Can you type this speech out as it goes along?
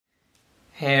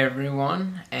Hey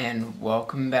everyone, and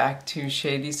welcome back to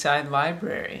Shady Side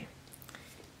Library.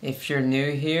 If you're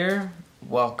new here,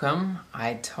 welcome.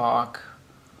 I talk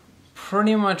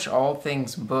pretty much all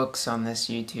things books on this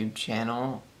YouTube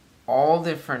channel, all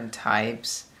different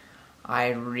types. I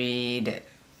read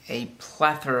a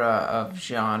plethora of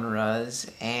genres,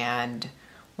 and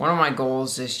one of my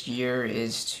goals this year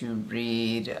is to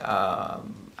read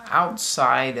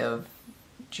outside of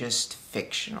just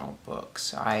fictional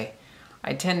books.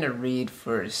 I tend to read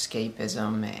for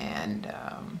escapism and,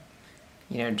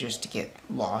 just to get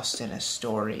lost in a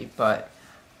story. But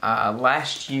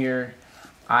last year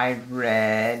I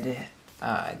read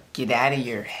Get Out of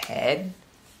Your Head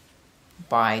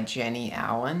by Jennie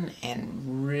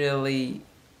and really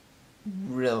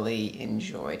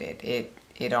enjoyed it.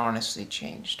 It honestly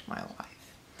changed my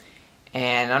life.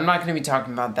 And I'm not going to be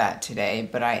talking about that today,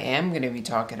 but I am going to be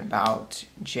talking about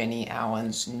Jennie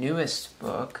Allen's newest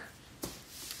book,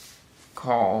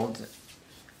 called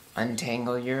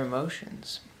Untangle Your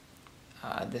Emotions.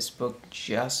 This book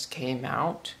just came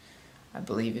out. I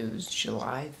believe it was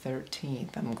July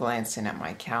 13th. I'm glancing at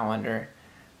my calendar.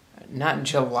 Not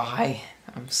July,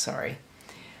 I'm sorry.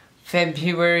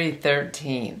 February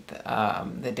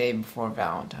 13th, the day before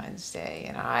Valentine's Day.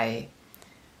 And I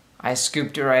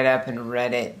scooped it right up and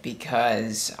read it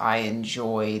because I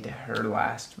enjoyed her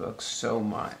last book so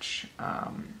much.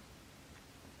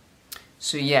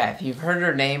 So yeah, if you've heard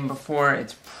her name before,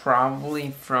 it's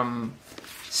probably from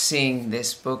seeing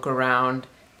this book around.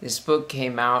 This book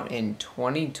came out in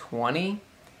 2020,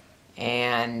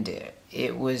 and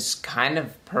it was kind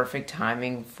of perfect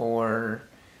timing for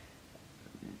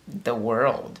the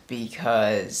world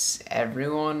because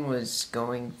everyone was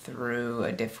going through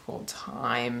a difficult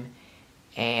time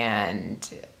and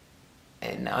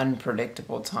an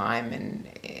unpredictable time, and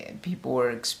people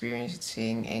were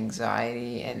experiencing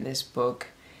anxiety, and this book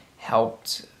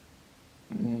helped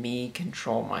me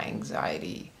control my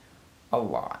anxiety a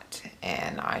lot,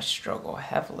 and I struggle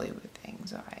heavily with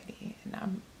anxiety,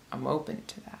 and I'm open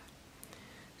to that.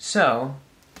 So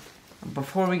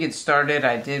before we get started,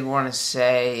 I did want to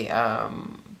say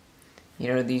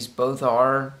these both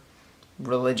are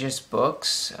religious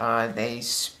books. They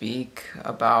speak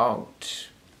about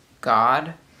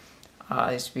God,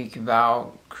 they speak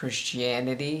about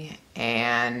Christianity,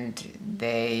 and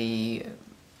they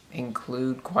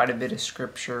include quite a bit of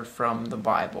scripture from the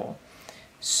Bible.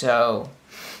 So,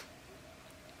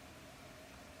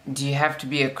 do you have to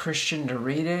be a Christian to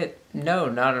read it? No,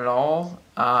 not at all.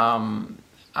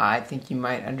 I think you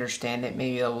might understand it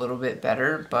maybe a little bit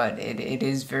better, but it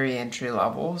is very entry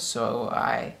level, so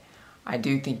I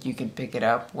do think you can pick it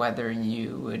up whether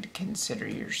you would consider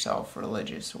yourself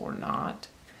religious or not.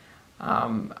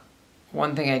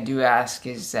 One thing I do ask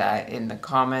is that in the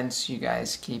comments you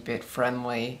guys keep it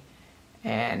friendly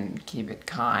and keep it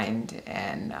kind,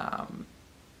 and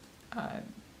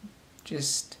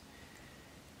just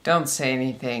don't say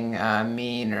anything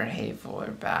mean or hateful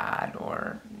or bad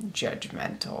or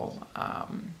judgmental.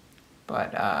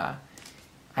 But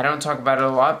I don't talk about it a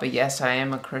lot, but yes, I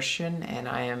am a Christian, and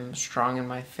I am strong in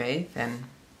my faith. And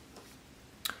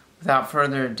without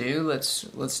further ado,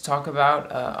 let's talk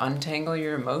about Untangle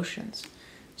Your Emotions.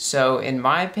 So, in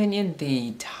my opinion,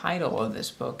 the title of this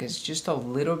book is just a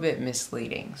little bit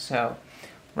misleading. So,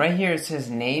 right here it says,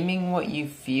 naming what you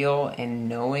feel and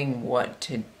knowing what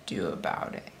to do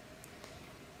about it.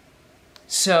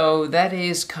 So, that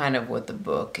is kind of what the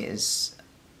book is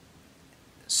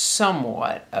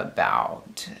somewhat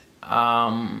about.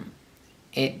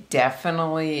 It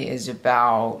definitely is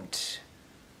about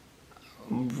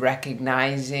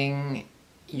recognizing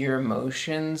your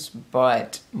emotions,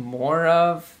 but more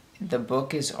of the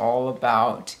book is all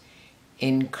about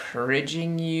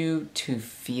encouraging you to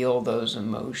feel those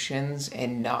emotions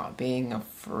and not being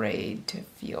afraid to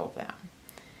feel them.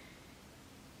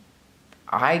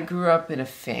 I grew up in a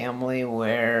family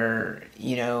where,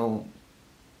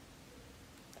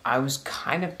 I was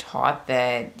kind of taught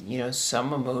that,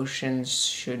 some emotions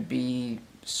should be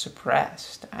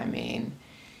suppressed. I mean,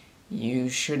 you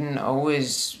shouldn't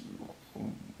always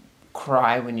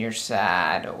cry when you're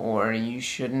sad, or you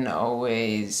shouldn't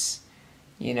always,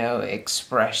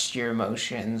 express your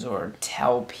emotions or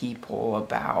tell people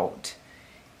about,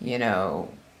 your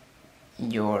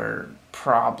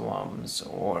problems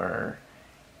or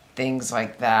things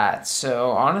like that.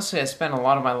 So honestly, I spent a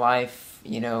lot of my life,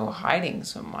 hiding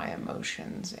some of my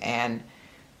emotions, and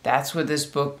that's what this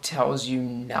book tells you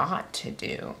not to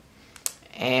do.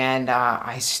 And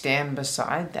I stand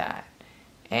beside that.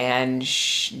 And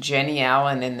Jennie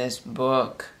Allen in this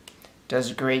book does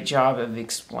a great job of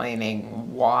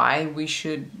explaining why we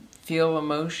should feel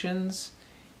emotions,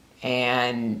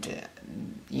 and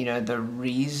the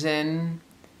reason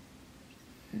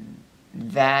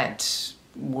that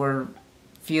we're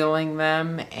feeling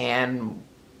them, and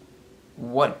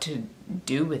what to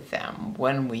do with them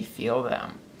when we feel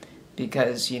them.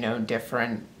 Because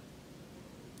different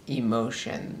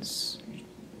emotions,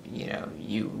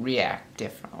 you react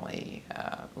differently.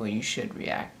 You should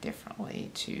react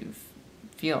differently to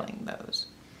feeling those.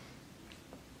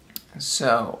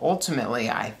 So ultimately,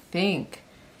 I think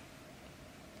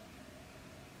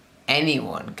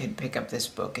anyone could pick up this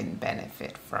book and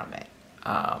benefit from it.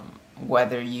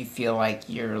 Whether you feel like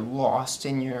you're lost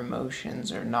in your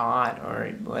emotions or not,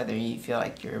 or whether you feel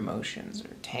like your emotions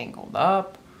are tangled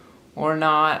up or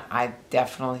not, I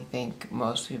definitely think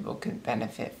most people could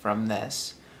benefit from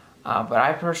this. But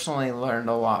I personally learned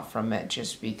a lot from it,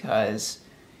 just because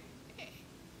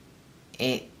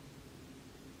it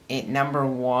number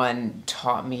one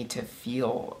taught me to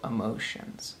feel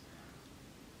emotions.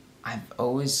 I've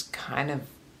always kind of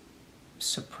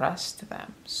suppressed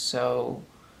them. So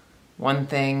one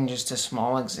thing, just a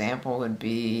small example, would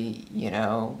be,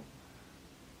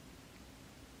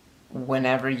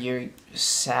 whenever you're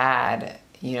sad,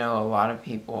 a lot of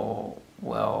people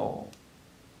will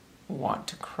want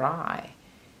to cry.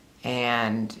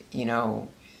 And,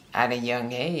 at a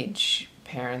young age,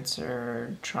 parents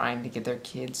are trying to get their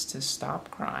kids to stop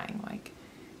crying. Like,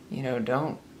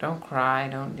 don't cry,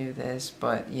 don't do this.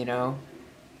 But,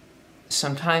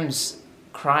 sometimes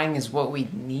crying is what we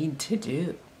need to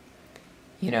do.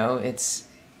 It's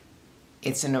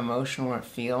an emotion we're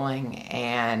feeling,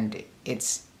 and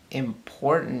it's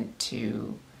important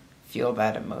to feel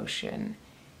that emotion.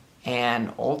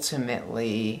 And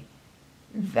ultimately,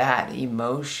 that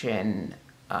emotion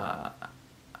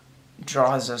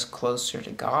draws us closer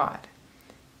to God.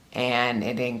 And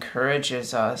it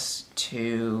encourages us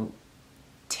to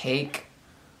take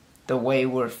the way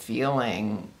we're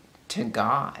feeling to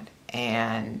God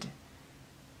and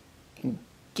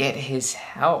get His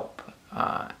help.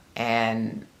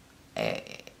 And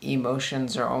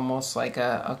emotions are almost like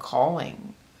a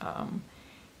calling.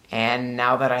 And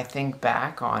now that I think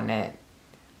back on it,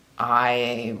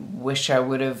 I wish I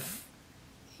would have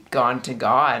gone to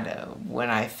God when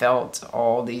I felt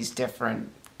all these different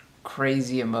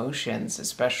crazy emotions,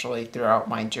 especially throughout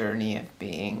my journey of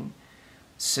being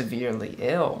severely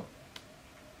ill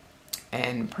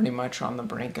and pretty much on the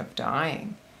brink of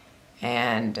dying.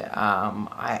 And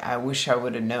I wish I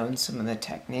would have known some of the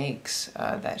techniques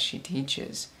that she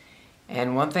teaches.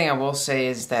 And one thing I will say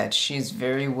is that she's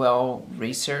very well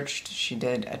researched. She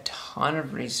did a ton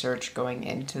of research going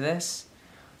into this.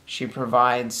 She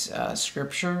provides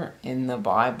scripture in the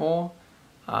Bible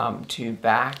to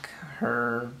back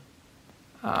her,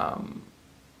 I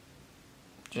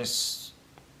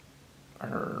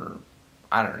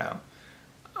don't know,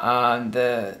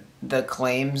 the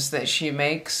claims that she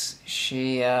makes.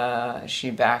 She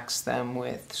backs them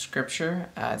with scripture.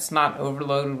 It's not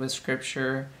overloaded with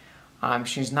scripture.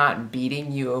 She's not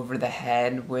beating you over the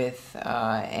head with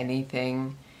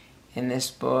anything in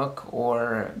this book,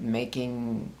 or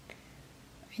making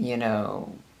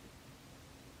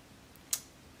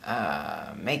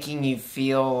making you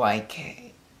feel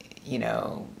like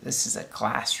this is a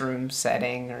classroom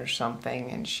setting or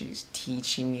something, and she's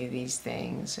teaching you these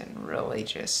things and really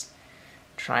just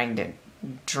trying to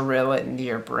drill it into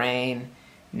your brain.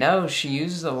 No, she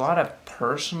uses a lot of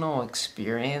personal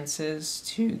experiences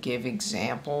to give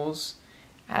examples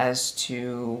as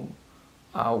to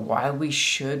why we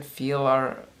should feel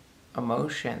our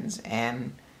emotions.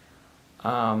 And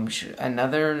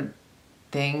another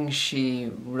thing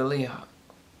she really,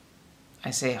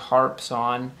 I say harps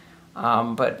on,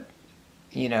 but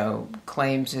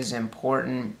claims is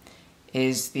important,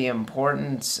 is the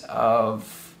importance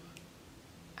of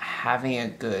having a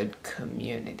good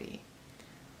community.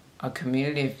 A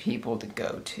community of people to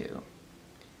go to.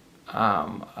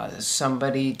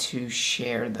 Somebody to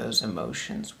share those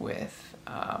emotions with.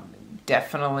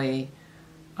 Definitely,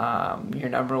 your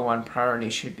number one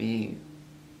priority should be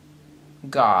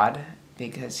God,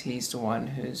 because He's the one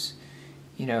who's,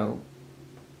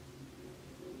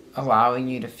 allowing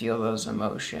you to feel those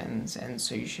emotions. And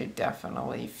so you should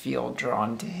definitely feel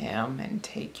drawn to Him and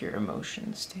take your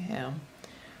emotions to Him.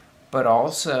 But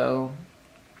also,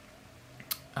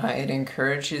 it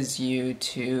encourages you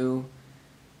to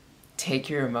take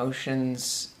your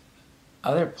emotions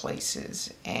other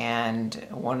places, and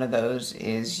one of those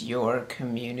is your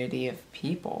community of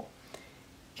people.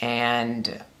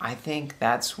 And I think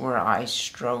that's where I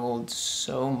struggled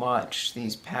so much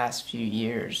these past few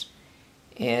years,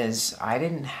 is I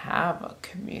didn't have a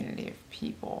community of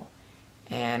people.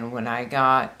 And when I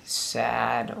got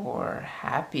sad or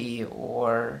happy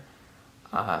or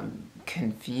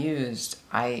confused,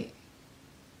 I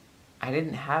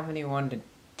didn't have anyone to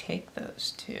take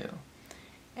those to.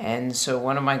 And so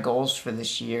one of my goals for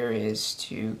this year is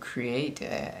to create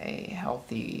a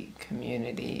healthy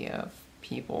community of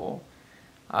people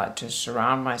to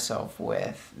surround myself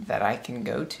with that I can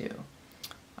go to.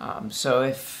 So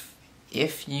if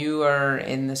you are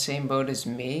in the same boat as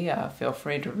me, feel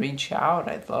free to reach out.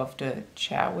 I'd love to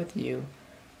chat with you.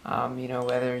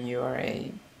 Whether you are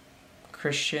a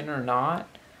Christian or not,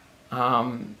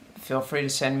 feel free to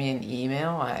send me an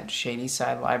email at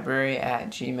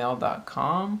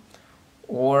shadysidelibrary@gmail.com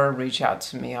or reach out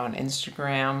to me on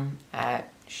Instagram at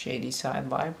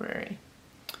shadysidelibrary.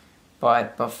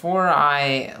 But before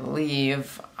I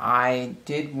leave, I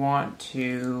did want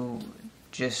to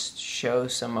just show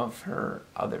some of her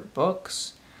other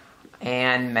books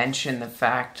and mention the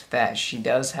fact that she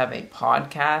does have a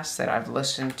podcast that I've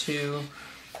listened to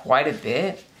quite a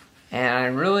bit, and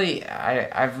I've really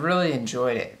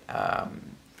enjoyed it.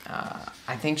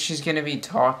 I think she's going to be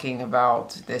talking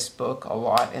about this book a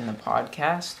lot in the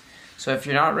podcast. So if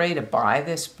you're not ready to buy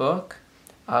this book,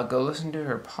 go listen to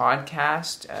her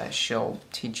podcast. She'll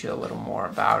teach you a little more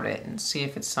about it and see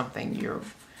if it's something you're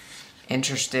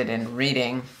interested in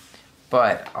reading.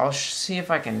 But I'll see if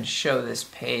I can show this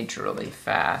page really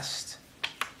fast.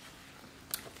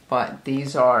 But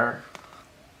these are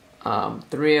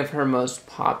 3 of her most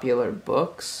popular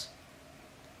books,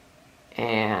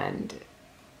 and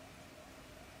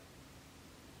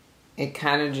it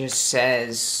kind of just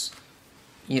says,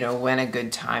 when a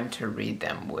good time to read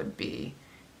them would be.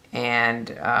 And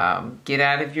Get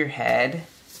Out of Your Head,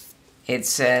 it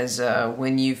says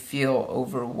when you feel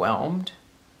overwhelmed.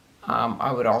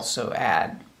 I would also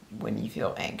add when you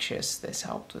feel anxious. This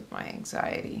helped with my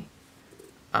anxiety.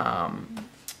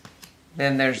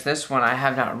 Then there's this one I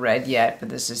have not read yet, but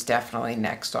this is definitely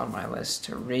next on my list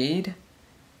to read.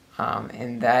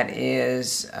 And that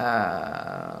is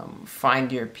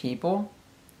Find Your People.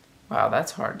 Wow,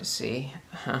 that's hard to see.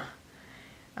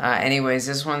 Anyways,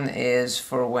 this one is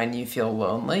for when you feel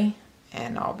lonely.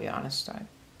 And I'll be honest, I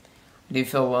do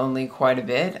feel lonely quite a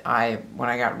bit. When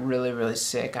I got really, really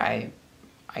sick, I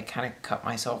kind of cut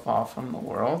myself off from the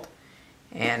world.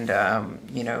 And,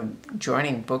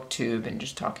 joining BookTube and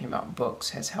just talking about books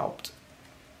has helped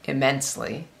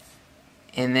immensely.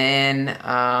 And then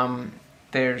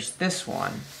there's this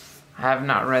one. I have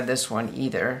not read this one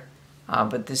either,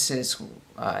 but this is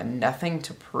Nothing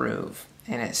to Prove.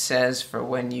 And it says for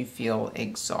when you feel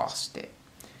exhausted.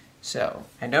 So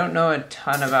I don't know a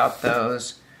ton about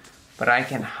those, but I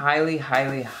can highly,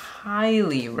 highly,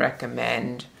 highly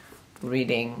recommend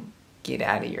reading Get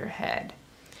Out of Your Head.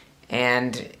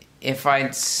 And if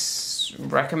I'd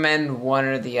recommend one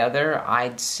or the other,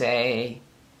 I'd say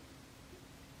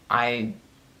I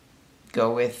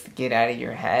go with Get Out of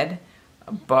Your Head.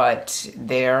 But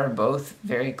they are both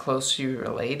very closely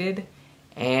related.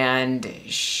 And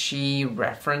she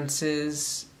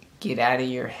references Get Out of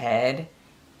Your Head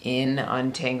in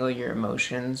Untangle Your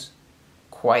Emotions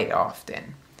quite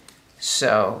often.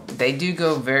 So they do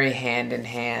go very hand in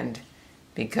hand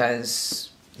because,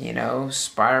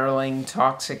 spiraling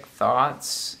toxic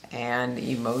thoughts and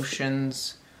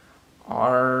emotions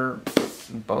are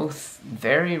both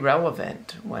very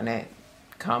relevant when it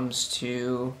comes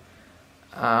to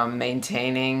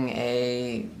maintaining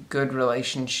a good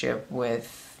relationship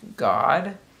with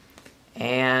God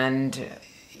and,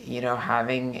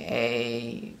 having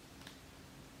a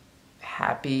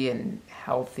happy and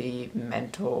healthy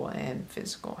mental and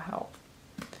physical health.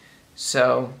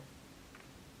 So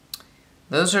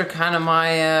those are kind of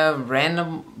my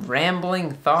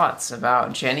rambling thoughts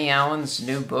about Jennie Allen's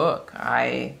new book.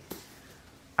 I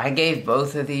gave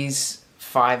both of these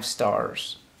 5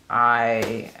 stars.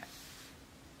 I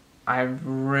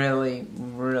really,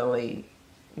 really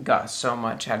got so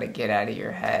much how to Get Out of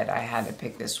Your Head. I had to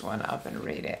pick this one up and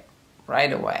read it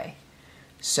right away.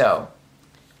 So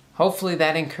hopefully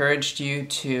that encouraged you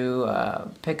to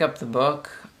pick up the book.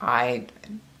 I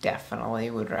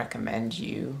definitely would recommend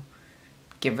you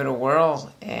give it a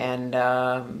whirl and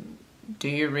do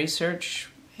your research.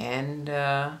 And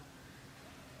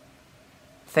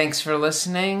thanks for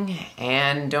listening.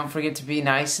 And don't forget to be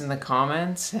nice in the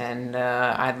comments. And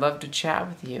I'd love to chat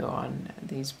with you on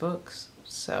these books.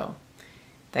 So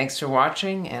thanks for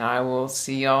watching, and I will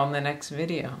see y'all in the next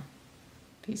video.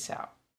 Peace out.